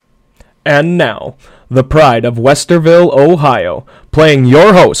And now, the pride of Westerville, Ohio, playing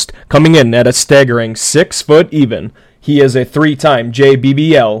your host, coming in at a staggering 6 foot even. He is a 3 time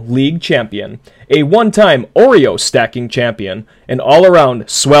JBBL League champion, a 1 time Oreo stacking champion, an all around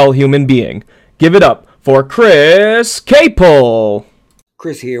swell human being. Give it up for Chris Capel.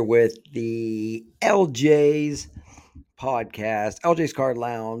 Chris here with the LJ's podcast, LJ's Card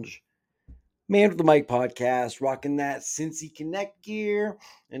Lounge, Man with the Mic podcast, rocking that Cincy Connect gear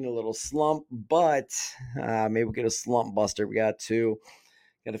in a little slump, but maybe we'll get a slump buster. We got to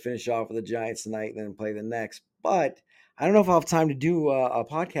finish off with the Giants tonight, and then play the next. But I don't know if I'll have time to do a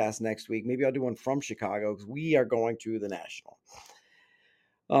podcast next week. Maybe I'll do one from Chicago because we are going to the National.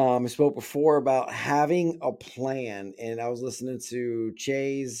 I spoke before about having a plan, and I was listening to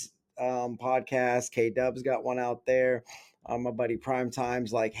Chay's podcast. K Dub's got one out there. My buddy Prime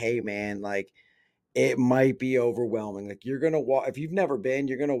Time's like, hey man, like it might be overwhelming. Like you're gonna walk if you've never been,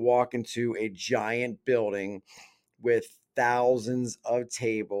 you're gonna walk into a giant building with thousands of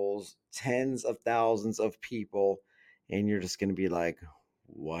tables, tens of thousands of people, and you're just gonna be like,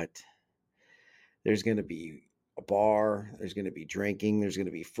 what? There's gonna be a bar, there's going to be drinking, there's going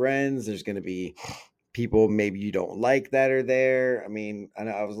to be friends, there's going to be people maybe you don't like that are there. I mean, I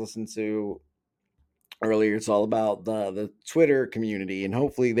know I was listening to earlier, it's all about the Twitter community, and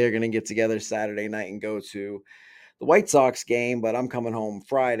hopefully they're going to get together Saturday night and go to the White Sox game, but I'm coming home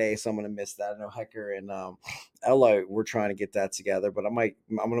Friday, so I'm going to miss that. I know Hecker and Ella we're trying to get that together, but I'm going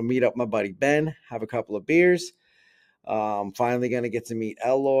to meet up my buddy Ben, have a couple of beers. Finally going to get to meet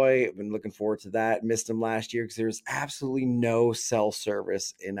Eloy. I've been looking forward to that. Missed him last year because there was absolutely no cell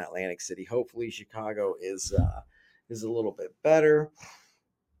service in Atlantic City. Hopefully, Chicago is a little bit better.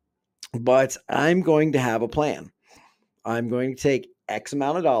 But I'm going to have a plan. I'm going to take X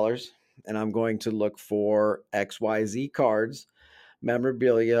amount of dollars, and I'm going to look for XYZ cards,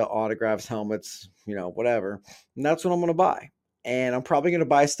 memorabilia, autographs, helmets, whatever. And that's what I'm going to buy. And I'm probably going to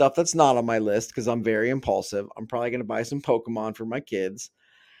buy stuff that's not on my list because I'm very impulsive. I'm probably going to buy some Pokemon for my kids,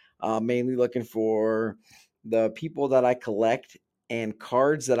 mainly looking for the people that I collect and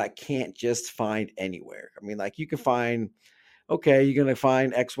cards that I can't just find anywhere. I mean, like you can find, okay, you're going to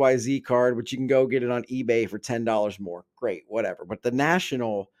find XYZ card, but you can go get it on eBay for $10 more. Great, whatever. But the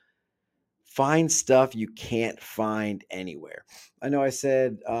National, find stuff you can't find anywhere. I know I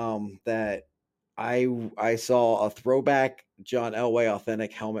said that I saw a throwback John Elway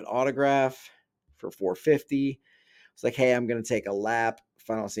authentic helmet autograph for 450. It's like, hey, I'm gonna take a lap. If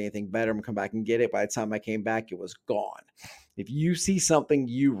I don't see anything better, I'm gonna come back and get it. By the time I came back, it was gone. If you see something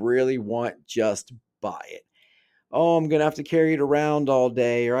you really want, just buy it. Oh, I'm gonna have to carry it around all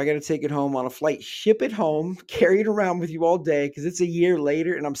day, or I gotta take it home on a flight. Ship it home, carry it around with you all day because it's a year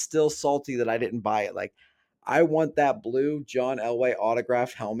later and I'm still salty that I didn't buy it. Like, I want that blue John Elway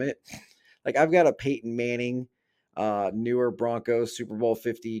autographed helmet. Like, I've got a Peyton Manning, newer Broncos Super Bowl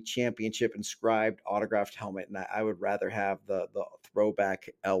 50 championship inscribed autographed helmet, and I would rather have the throwback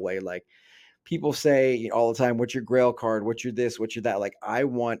Elway. Like, people say all the time, what's your grail card? What's your this? What's your that? Like, I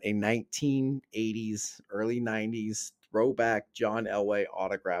want a 1980s, early 90s throwback John Elway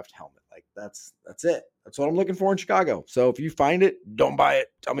autographed helmet. Like, that's it. That's what I'm looking for in Chicago. So if you find it, don't buy it.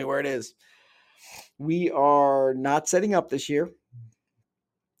 Tell me where it is. We are not setting up this year.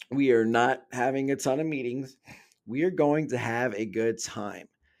 We are not having a ton of meetings. We are going to have a good time.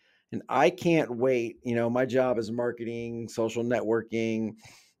 And I can't wait. My job is marketing, social networking,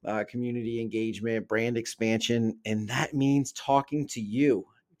 community engagement, brand expansion, and that means talking to you.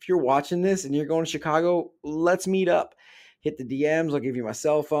 If you're watching this and you're going to Chicago, let's meet up. Hit the DMs. I'll give you my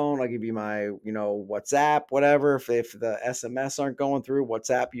cell phone. I'll give you my, WhatsApp, whatever. If the SMS aren't going through,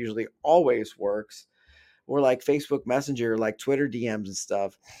 WhatsApp usually always works, or like Facebook Messenger, like Twitter DMs and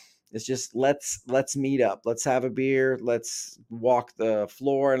stuff. It's just let's meet up. Let's have a beer. Let's walk the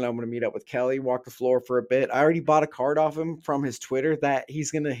floor, and I'm going to meet up with Kelly. Walk the floor for a bit. I already bought a card off him from his Twitter that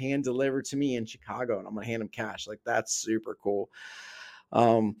he's going to hand deliver to me in Chicago, and I'm going to hand him cash. Like, that's super cool.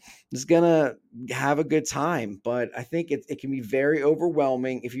 Just gonna have a good time, but I think it can be very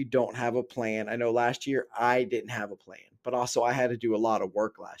overwhelming if you don't have a plan. I know last year I didn't have a plan, but also I had to do a lot of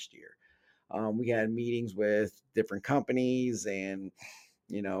work last year. We had meetings with different companies, and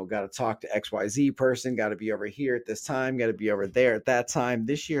got to talk to XYZ person, got to be over here at this time, got to be over there at that time.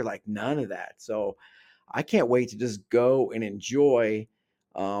 This year, like, none of that. So I can't wait to just go and enjoy.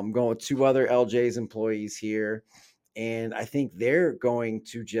 Going with two other LJ's employees here, and I think they're going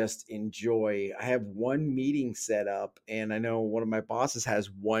to just enjoy. I have one meeting set up, and I know one of my bosses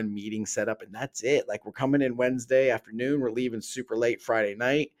has one meeting set up, and that's it. Like, we're coming in Wednesday afternoon, we're leaving super late Friday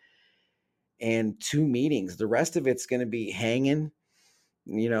night, and two meetings. The rest of it's going to be hanging,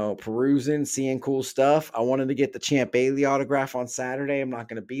 perusing, seeing cool stuff. I wanted to get the Champ Bailey autograph on Saturday. I'm not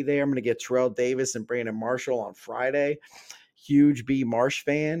going to be there. I'm going to get Terrell Davis and Brandon Marshall on Friday. Huge B Marsh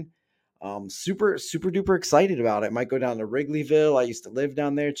fan. Super, super duper excited about it. Might go down to Wrigleyville. I used to live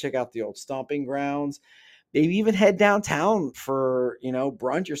down there. Check out the old stomping grounds. Maybe even head downtown for,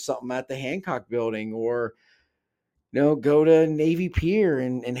 brunch or something at the Hancock building, or, go to Navy Pier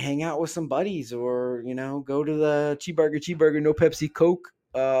and hang out with some buddies, or, go to the cheeseburger, no Pepsi, Coke.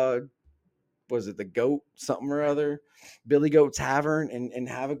 Was it the Goat, something or other, Billy Goat Tavern, and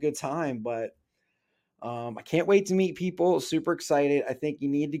have a good time. But I can't wait to meet people. Super excited. I think you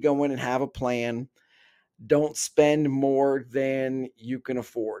need to go in and have a plan. Don't spend more than you can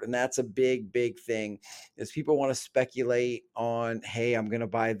afford. And that's a big, big thing, is people want to speculate on, hey, I'm going to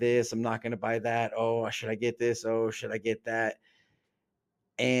buy this. I'm not going to buy that. Oh, should I get this? Oh, should I get that?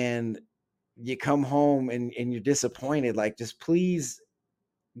 And you come home and you're disappointed. Like, just please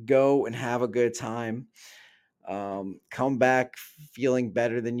go and have a good time. Come back feeling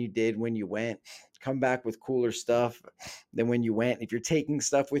better than you did when you went. Come back with cooler stuff than when you went. If you're taking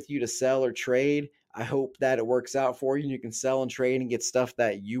stuff with you to sell or trade, I hope that it works out for you and you can sell and trade and get stuff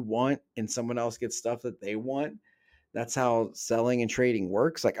that you want, and someone else gets stuff that they want. That's how selling and trading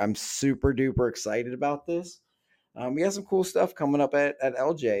works. Like, I'm super duper excited about this. We have some cool stuff coming up at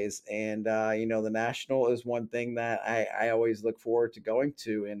LJ's, and the National is one thing that I always look forward to going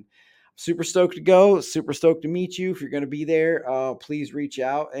to, and super stoked to go. Super stoked to meet you. If you're going to be there, please reach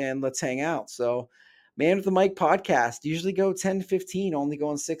out and let's hang out. So, Man with the Mic podcast, usually go 10 to 15, only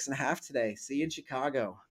going 6.5 today. See you in Chicago.